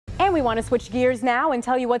And we want to switch gears now and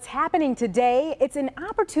tell you what's happening today. It's an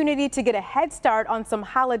opportunity to get a head start on some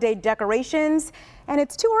holiday decorations. And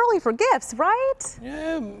it's too early for gifts, right?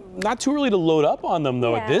 Yeah, not too early to load up on them,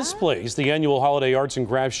 though, at this place. The annual Holiday Arts and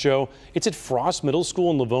Crafts Show. It's at Frost Middle School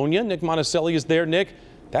in Livonia. Nick Monticelli is there. Nick,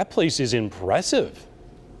 that place is impressive.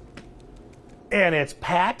 And it's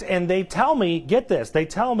packed, and they tell me, get this, they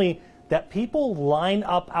tell me that people line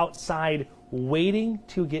up outside waiting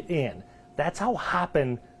to get in. That's how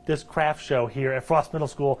hopping this craft show here at Frost Middle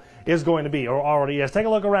School is going to be, or already is. Take a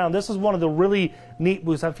look around. This is one of the really neat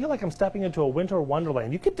booths. I feel like I'm stepping into a winter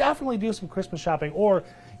wonderland. You could definitely do some Christmas shopping, or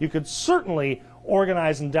you could certainly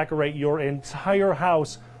organize and decorate your entire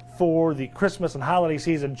house for the Christmas and holiday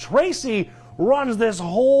season. Tracy runs this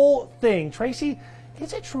whole thing. Tracy,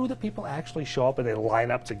 is it true that people actually show up and they line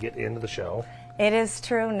up to get into the show? It is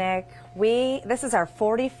true, Nick. This is our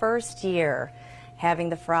 41st year having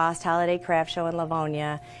the Frost Holiday Craft Show in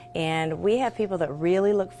Livonia, and we have people that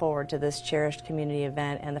really look forward to this cherished community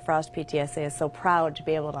event, and the Frost PTSA is so proud to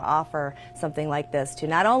be able to offer something like this to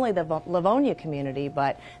not only the Livonia community,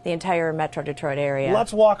 but the entire Metro Detroit area.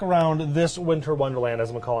 Let's walk around this winter wonderland,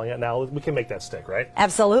 as I'm calling it now. We can make that stick, right?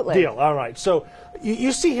 Absolutely. Deal. All right. So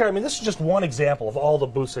you see here, I mean, this is just one example of all the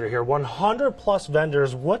booths that are here. 100 plus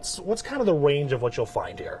vendors. What's kind of the range of what you'll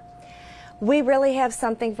find here? We really have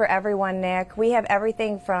something for everyone, Nick. We have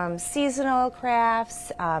everything from seasonal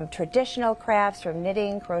crafts, traditional crafts, from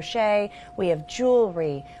knitting, crochet. We have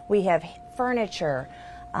jewelry. We have furniture.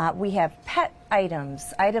 We have pet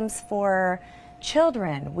items, items for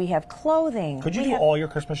children. We have clothing. Could you do all your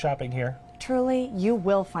Christmas shopping here? Truly, you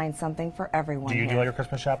will find something for everyone. Do you do all your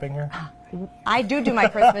Christmas shopping here? I do my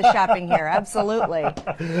Christmas shopping here, absolutely.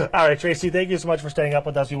 All right, Tracy, thank you so much for staying up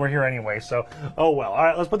with us. You were here anyway, so, oh well. All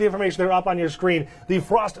right, let's put the information there up on your screen. The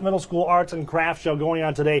Frost Middle School Arts and Crafts Show going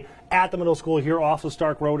on today at the middle school here off of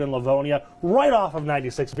Stark Road in Livonia, right off of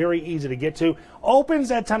 96. Very easy to get to. Opens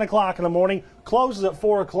at 10 o'clock in the morning, closes at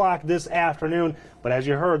 4 o'clock this afternoon. But as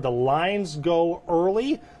you heard, the lines go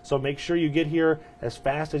early, so make sure you get here as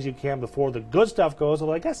fast as you can before the good stuff goes.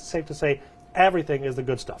 Although I guess it's safe to say everything is the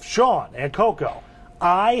good stuff. Sean and Coco,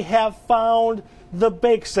 I have found the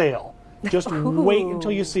bake sale. Just wait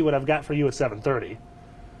until you see what I've got for you at 7:30.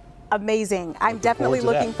 Amazing. I'm definitely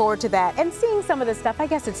looking forward to that. And seeing some of the stuff, I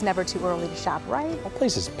guess it's never too early to shop, right? That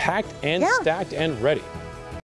place is packed and stacked and ready.